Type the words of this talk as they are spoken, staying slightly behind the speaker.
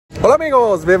Hola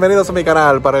amigos, bienvenidos a mi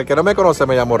canal. Para el que no me conoce,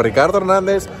 me llamo Ricardo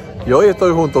Hernández y hoy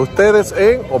estoy junto a ustedes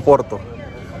en Oporto.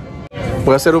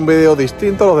 Voy a hacer un video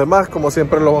distinto a los demás, como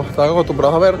siempre los están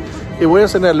acostumbrados a ver, y voy a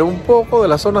enseñarles un poco de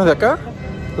las zonas de acá,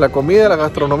 la comida, la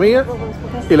gastronomía,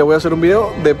 y le voy a hacer un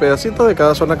video de pedacitos de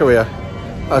cada zona que vea.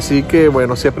 Así que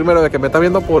bueno, si es primera vez que me estás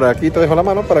viendo, por aquí te dejo la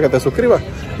mano para que te suscribas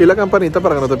y la campanita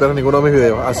para que no te pierdas ninguno de mis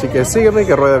videos. Así que sígueme y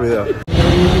que ruede el video.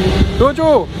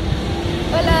 ¡Chuchu!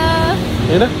 Hola.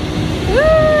 Mira.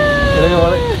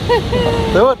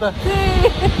 ¿Te gusta? Sí.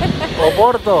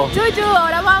 Oporto. Chuchu,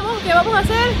 ahora vamos, ¿qué vamos a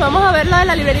hacer? Vamos a ver la de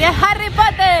la librería de Harry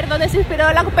Potter, donde se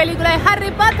inspiró la película de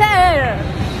Harry Potter.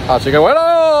 Así que bueno.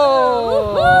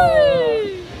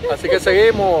 Así que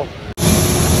seguimos.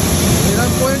 Mira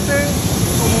el puente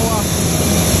cómo va.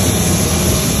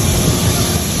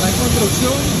 Está en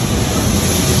construcción.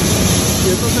 Y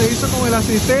esto se hizo con el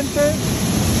asistente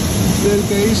del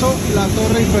que hizo la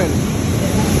Torre Eiffel.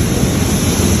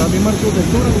 La misma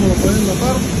arquitectura, como lo pueden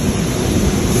notar.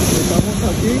 Estamos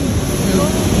aquí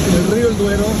en el río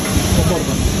Duero,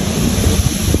 Oporto.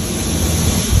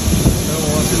 Vamos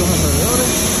a hacer los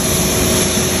alrededores.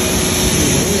 Y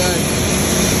muy bien.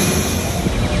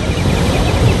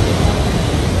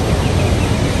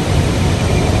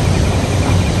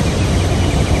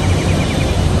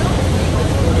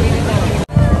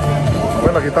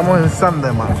 Bueno, aquí estamos en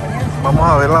Sandemar. Vamos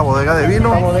a ver la bodega de vino.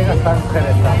 La bodega está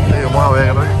interesante. Y vamos a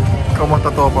ver cómo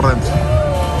está todo por dentro.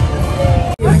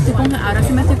 Ahora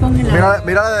sí me estoy congelando.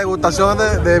 Mira la degustación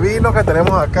de vino que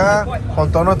tenemos acá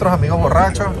con todos nuestros amigos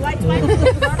borrachos.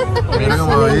 Mira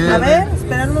cómo viene. A ver,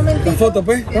 espera un momentito. La foto,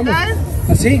 pues, vamos.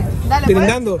 Así, Dale,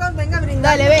 brindando. Pues, venga,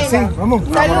 brindar. Dale, venga. Sí, vamos.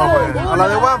 Vámonos, pues. A la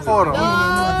de Wanford. 2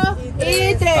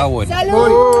 y 3. Está bueno.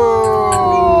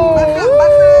 ¡Salud!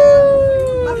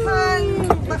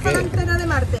 Baja la antena de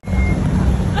Marte.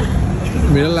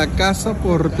 Mira la casa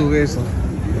portuguesa.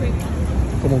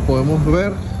 Como podemos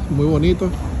ver, muy bonito.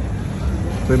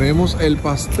 Tenemos el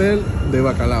pastel de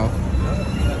bacalao.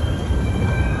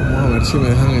 Vamos a ver si me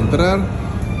dejan entrar.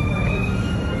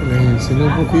 Les enseño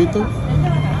un poquito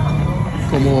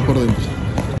cómo va por dentro.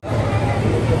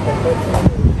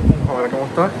 Vamos a ver cómo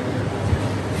está.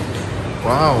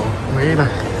 Wow, mira.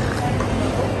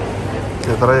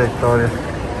 Qué trayectoria.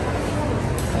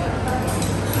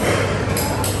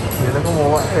 Mira cómo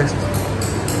va esto.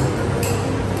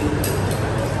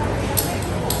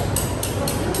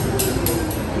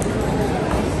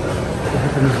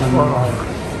 Wow.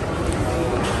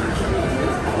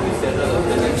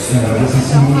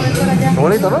 Qué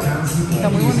bonito, ¿no? Está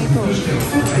muy bonito.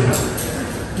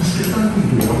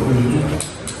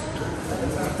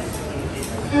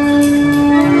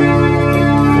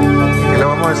 Y le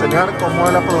vamos a enseñar cómo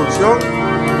es la producción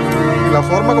y la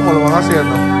forma como lo van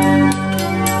haciendo.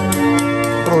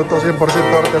 Producto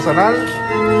 100% artesanal.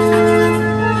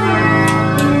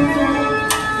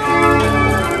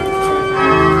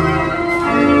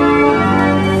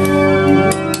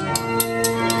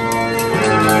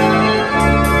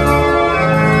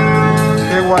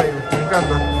 Qué guay, me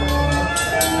encanta.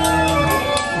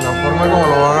 La forma como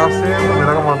lo van haciendo,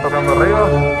 mira cómo van tocando arriba.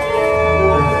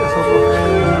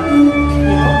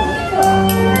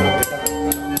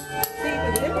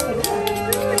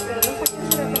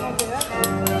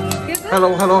 Hello,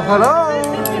 hello, hello.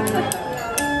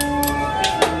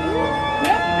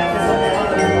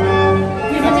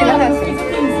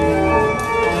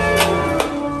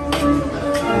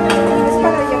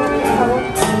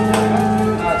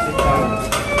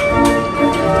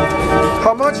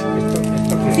 How much?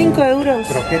 5 euros.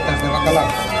 Croquetas de bacalao.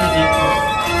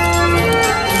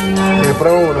 Me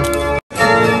pruebo una.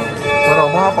 Bueno,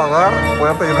 vamos a pagar. Voy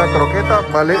a pedir una croqueta.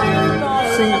 Vale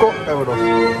 5 euros.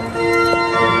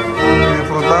 Y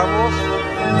disfrutamos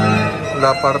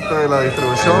la parte de la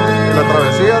distribución y la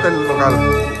travesía del local.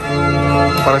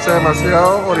 Me parece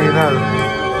demasiado original.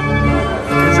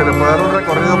 Y se le puede dar un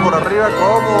recorrido por arriba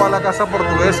cómo va la casa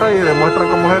portuguesa y demuestra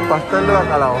cómo es el pastel de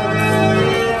bacalao.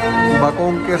 Va con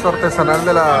un queso artesanal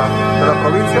de la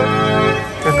provincia,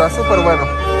 que está súper bueno.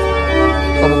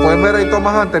 Como pueden ver, hay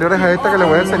tomas anteriores a esta que les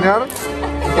voy a enseñar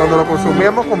cuando lo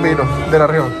consumíamos con vino de la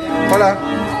región. Hola.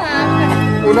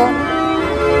 1.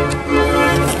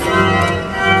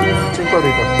 5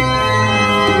 euritos.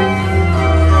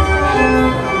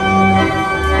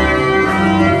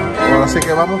 Ahora sí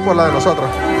que vamos por la de nosotros.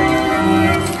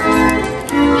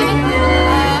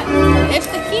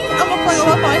 Este aquí, vamos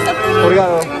con esto.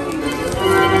 Obrigado.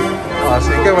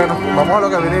 Así que bueno, vamos a lo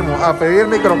que vinimos, a pedir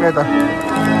mi croqueta.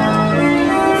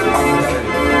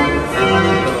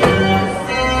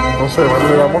 Entonces, bueno,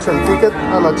 le damos el ticket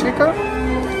a la chica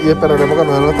y esperaremos que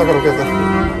nos den nuestra croqueta.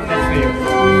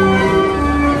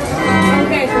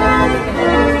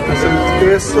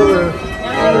 queso de la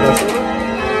cena.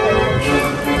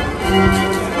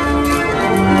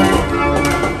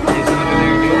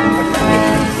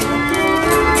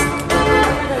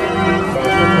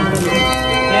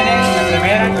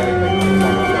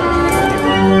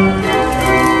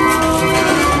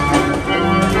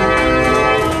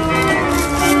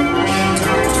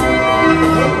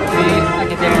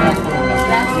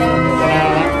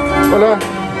 Hola.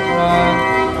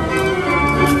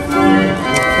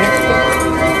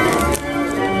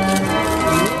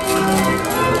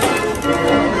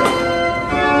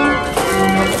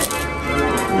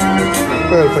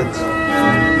 Perfecto.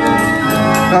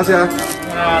 Gracias.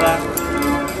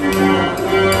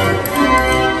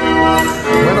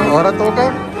 Bueno, ahora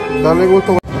toca darle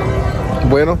gusto.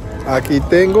 Bueno, aquí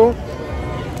tengo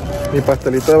mi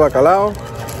pastelito de bacalao.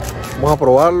 Vamos a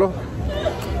probarlo.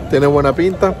 Tiene buena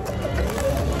pinta.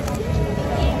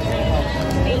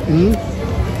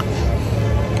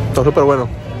 Está súper bueno.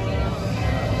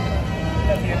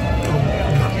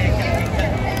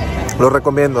 Lo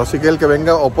recomiendo. Así que el que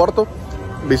venga a Oporto,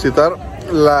 visitar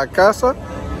la casa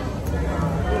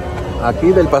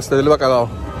aquí del pastel del bacalao.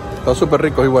 Está súper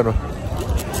rico y bueno.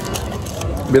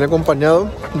 Viene acompañado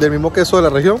del mismo queso de la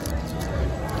región.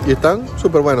 Y están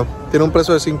súper buenos. Tiene un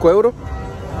precio de 5 euros.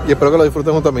 Y espero que lo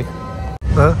disfruten junto a mí.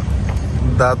 ¿Ah?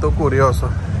 Dato curioso.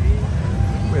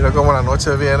 Mira cómo la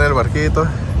noche viene el barquito.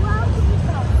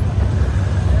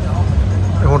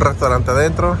 Es un restaurante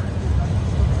adentro.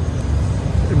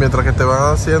 Y mientras que te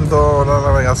van haciendo la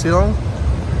navegación,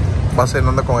 vas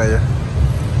cenando con ella.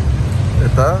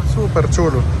 Está súper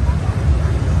chulo.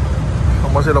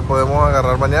 Vamos a ver si lo podemos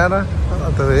agarrar mañana,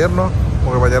 antes de irnos.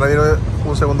 Porque mañana viene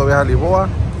un segundo viaje a Lisboa.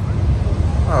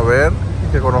 A ver,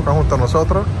 que conozcan junto a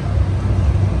nosotros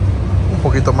un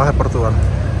poquito más de Portugal.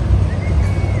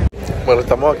 Bueno,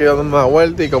 estamos aquí dando una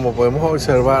vuelta y como podemos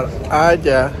observar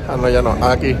allá, no, ya no,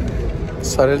 aquí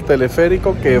sale el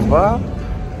teleférico que va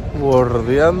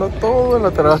bordeando todo el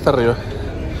lateral hasta arriba.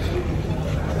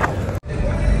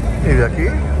 Y de aquí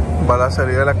va la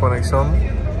salida de la conexión,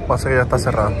 pasa que ya está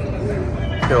cerrada.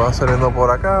 Que va saliendo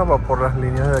por acá, va por las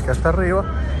líneas de aquí hasta arriba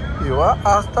y va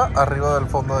hasta arriba del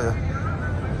fondo de allá.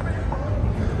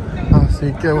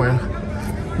 Así que bueno,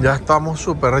 ya estamos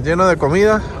súper llenos de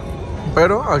comida.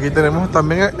 Pero aquí tenemos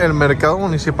también el mercado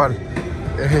municipal.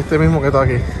 Es este mismo que está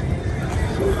aquí.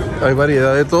 Hay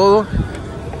variedad de todo.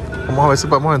 Vamos a ver si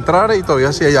podemos entrar y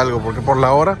todavía sí hay algo, porque por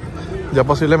la hora ya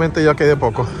posiblemente ya quede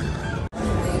poco.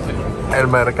 El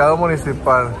mercado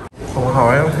municipal. Vamos a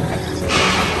ver.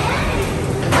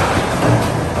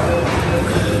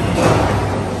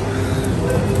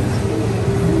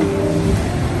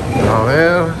 A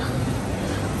ver.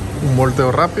 Un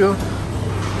volteo rápido.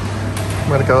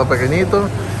 Mercado pequeñito.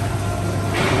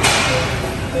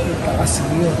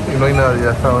 Y no hay nadie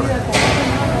hasta ahora.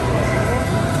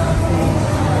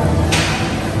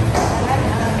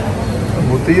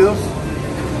 Embutidos,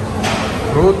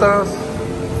 frutas.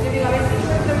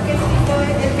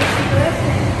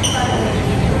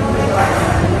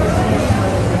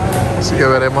 Así que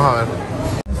veremos a ver.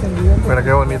 Mira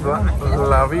qué bonita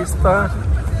la vista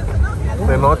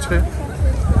de noche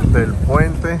del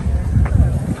puente.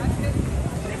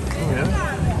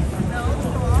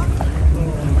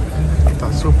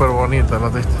 Está súper bonita la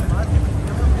vista.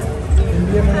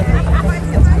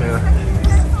 Mira.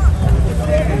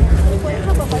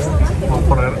 Vamos a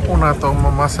poner una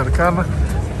toma más cercana.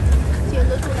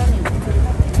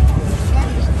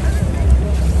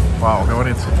 Wow, qué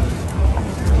bonito.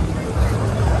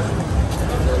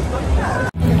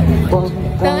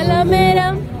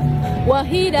 Talamera,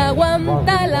 Guajira,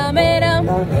 Guantalamera.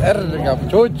 Verga,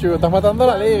 chuchu, estás matando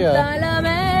la liga.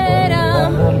 Talamera,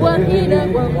 Guajira,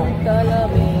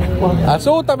 Guantalamera.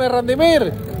 ¡Asústame,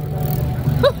 Randimir!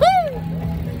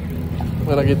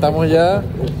 Bueno, aquí estamos ya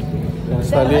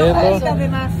saliendo. De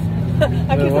más.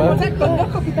 Aquí estamos con 2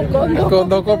 copitas de más. Con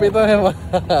 2 copitas de más.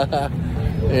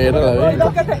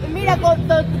 Mira,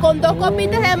 con 2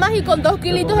 copitas de más y con 2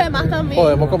 kilitos de más también. Oh,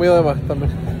 hemos comido de más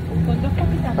también.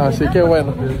 Así que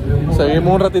bueno,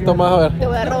 seguimos un ratito más a ver. Te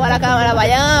voy a robar la cámara.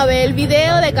 Vayan a ver el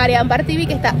video de Carián Bar TV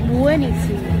que está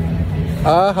buenísimo.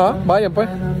 Ajá, vayan pues.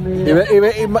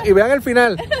 Y vean el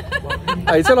final.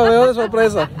 Ahí se lo veo de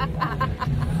sorpresa.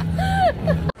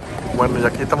 Bueno, y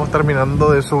aquí estamos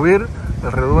terminando de subir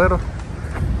el Río Duero.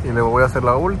 Y le voy a hacer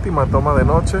la última toma de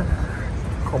noche.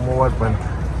 ¿Cómo va el puente?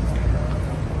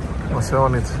 Demasiado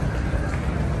bonito.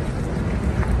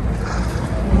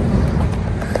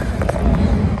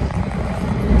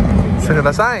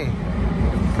 Señora Sainz,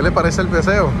 ¿qué le parece el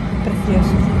paseo? Precioso.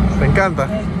 ¿Te encanta? El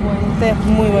puente es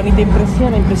muy bonito,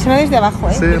 impresiona desde abajo,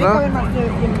 ¿eh? Sí, Tiene ¿no? que haber más de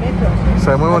 100 metros. Se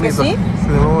ve muy ¿A que bonito. sí?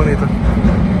 Se ve muy bonito.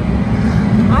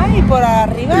 Ah, y por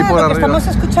arriba Y por lo arriba. que estamos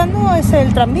escuchando es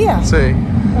el tranvía. Sí.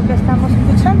 Lo que estamos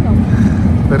escuchando.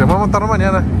 Deberíamos montarnos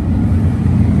mañana.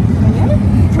 ¿Mañana?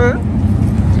 Sí.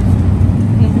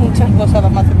 Muchas cosas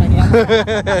vamos a hacer mañana.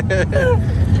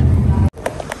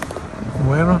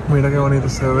 Bueno, mira qué bonito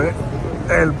se ve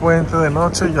el puente de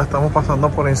noche. Ya estamos pasando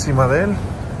por encima de él.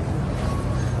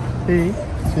 Y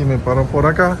si me paro por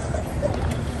acá,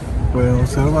 pueden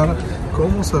observar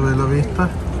cómo se ve la vista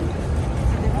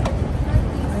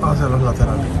hacia los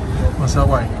laterales. O sea,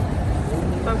 guay.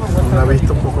 Una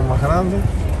vista un poco más grande.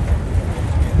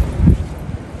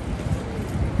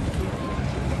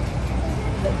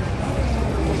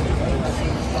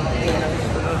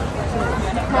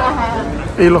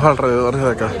 Y los alrededores de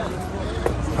acá.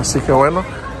 Así que bueno,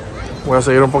 voy a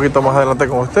seguir un poquito más adelante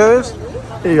con ustedes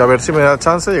y a ver si me da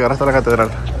chance de llegar hasta la catedral.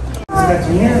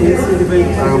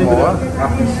 ¿Cómo va?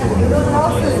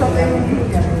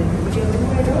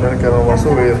 A ver que nos va a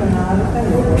subir.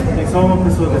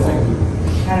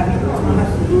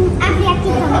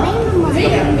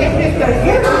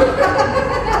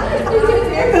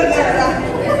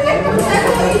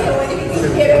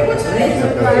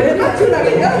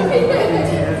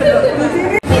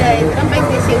 Mira, entran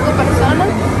 25 personas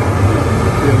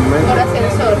por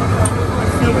ascensor.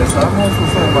 Empezamos,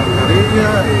 uso mascarilla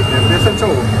y empieza el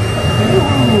show.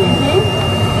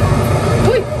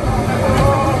 ¡Uy!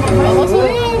 ¡Vamos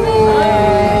subiendo!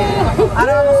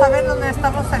 Ahora vamos a ver dónde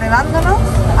estamos elevándonos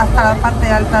hasta la parte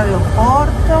alta de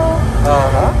Oporto,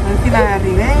 Ajá. encima de la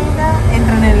Ribera.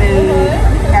 Entran en el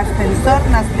ascensor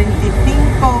unas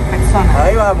 25 personas.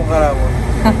 Ahí vamos, carajo.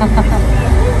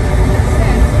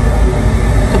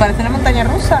 ¿Te parece una montaña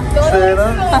rusa?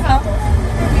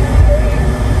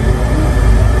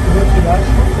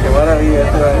 Qué maravilla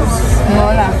esto es.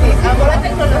 Mola. Amo la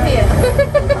tecnología.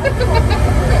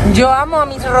 Yo amo a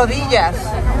mis rodillas.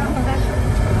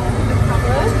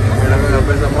 Mira que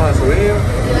empezamos a subir.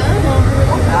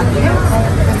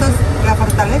 Esto es la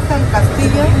fortaleza, el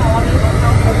castillo.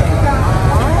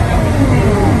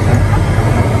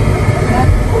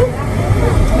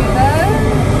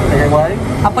 Qué guay.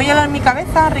 Apóyalo en mi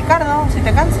cabeza, Ricardo, si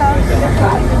te cansas.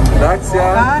 Gracias.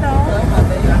 Claro.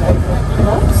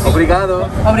 Obrigado.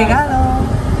 Obrigado.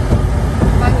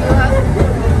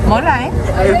 Mola, ¿eh?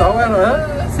 Ahí está bueno,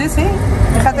 ¿eh? Sí, sí.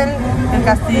 Fíjate el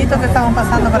castillito que estamos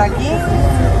pasando por aquí.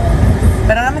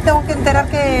 Pero ahora me tengo que enterar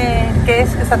qué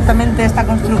es exactamente esta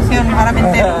construcción. Ahora me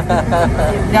entero.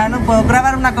 Ya no puedo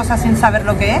grabar una cosa sin saber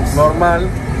lo que es. Normal.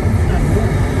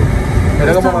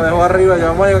 Mira cómo nos dejó arriba, ya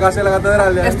vamos a llegar casi a la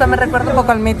catedral. ¿Ya? Esto me recuerda un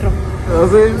poco al metro.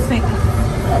 ¿Sí? Sí.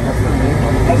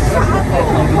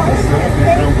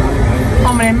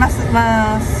 Hombre, es más...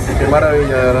 Qué maravilla,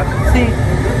 de verdad. Sí.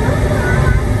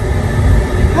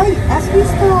 Ay, ¿has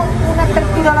visto una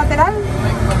apertura lateral?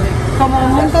 Como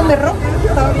un montón de roca,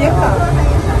 toda vieja.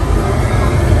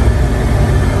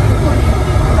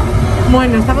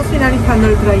 Bueno, estamos finalizando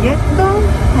el trayecto.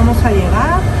 Vamos a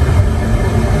llegar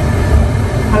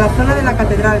a la zona de la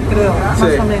catedral, creo, Sí.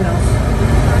 más o menos.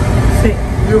 Sí.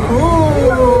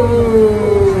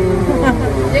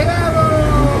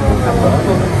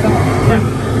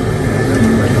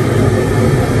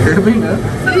 ¿Qué opina?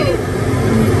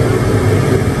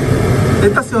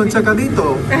 Estación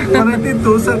Chacadito,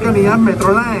 longitud cercanía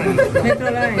Metroline.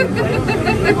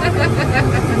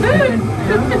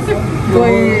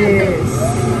 Pues...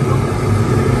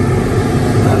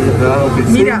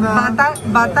 Mira,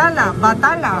 Batala,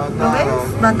 ¿lo ves?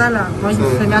 Batala. Oye, Sí.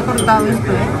 se me ha cortado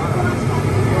esto,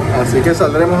 ¿eh? Así que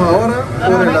saldremos ahora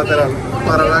por el lateral.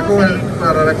 Parará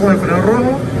con el freno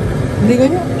rojo. Digo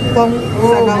yo, con...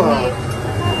 Opa.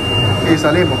 Y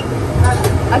salimos.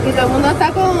 Aquí todo el mundo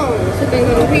está con su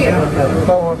tecnología.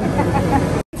 Vamos.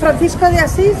 Francisco de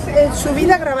Asís, su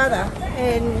vida grabada.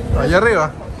 Allá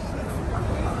arriba.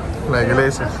 La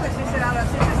iglesia.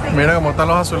 Mira cómo están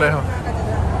los azulejos.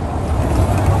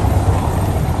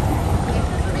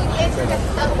 Iglesia que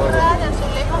está forrada de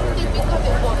azulejos típicos de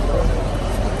Oporto.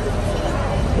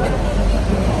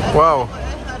 Wow.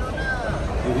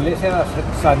 Iglesia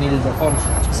San Ildefonso.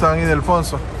 San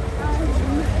Ildefonso.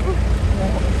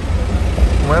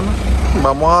 Bueno,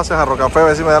 vamos hacia Jarro Café a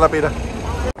ver si me da la pira.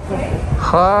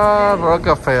 Jarro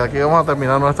Café, aquí vamos a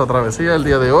terminar nuestra travesía el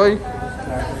día de hoy.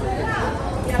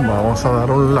 Vamos a dar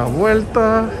la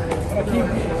vuelta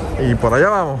y por allá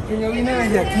vamos. Que yo vine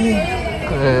desde aquí.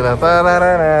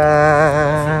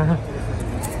 Tararara,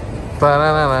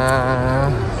 tararara.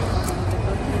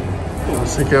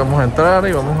 Así que vamos a entrar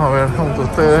y vamos a ver junto a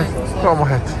ustedes cómo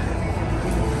es este.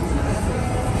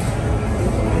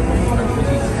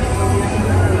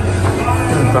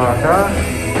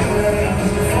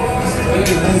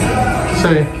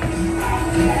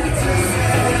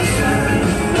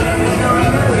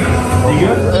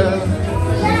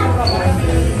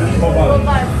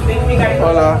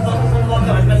 Hola.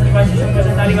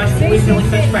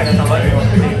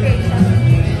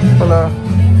 Hola.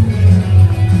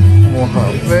 Vamos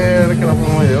a ver qué nos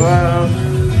podemos llevar.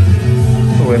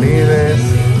 Souvenirs.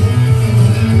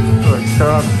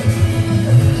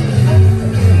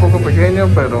 Un poco pequeño,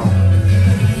 pero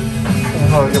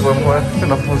vamos a ver qué podemos ver que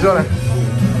nos funcione.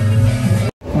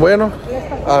 Bueno,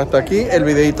 hasta aquí el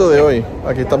videito de hoy.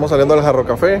 Aquí estamos saliendo del Jarro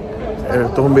Café.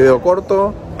 Esto es un video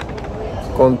corto.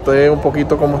 Conté un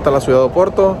poquito cómo está la ciudad de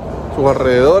Oporto, sus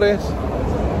alrededores.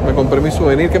 Me compré mi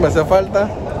souvenir que me hacía falta.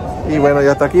 Y bueno,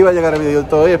 ya hasta aquí va a llegar el video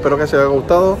de hoy. Espero que os haya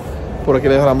gustado. Por aquí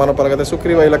le dejo la mano para que te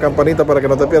suscribas y la campanita para que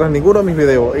no te pierdas ninguno de mis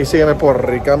videos. Y sígueme por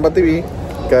Ricamba TV,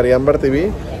 Cariambar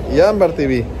TV y Ambar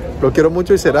TV. Los quiero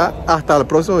mucho y será hasta el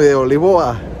próximo video.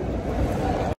 Lisboa.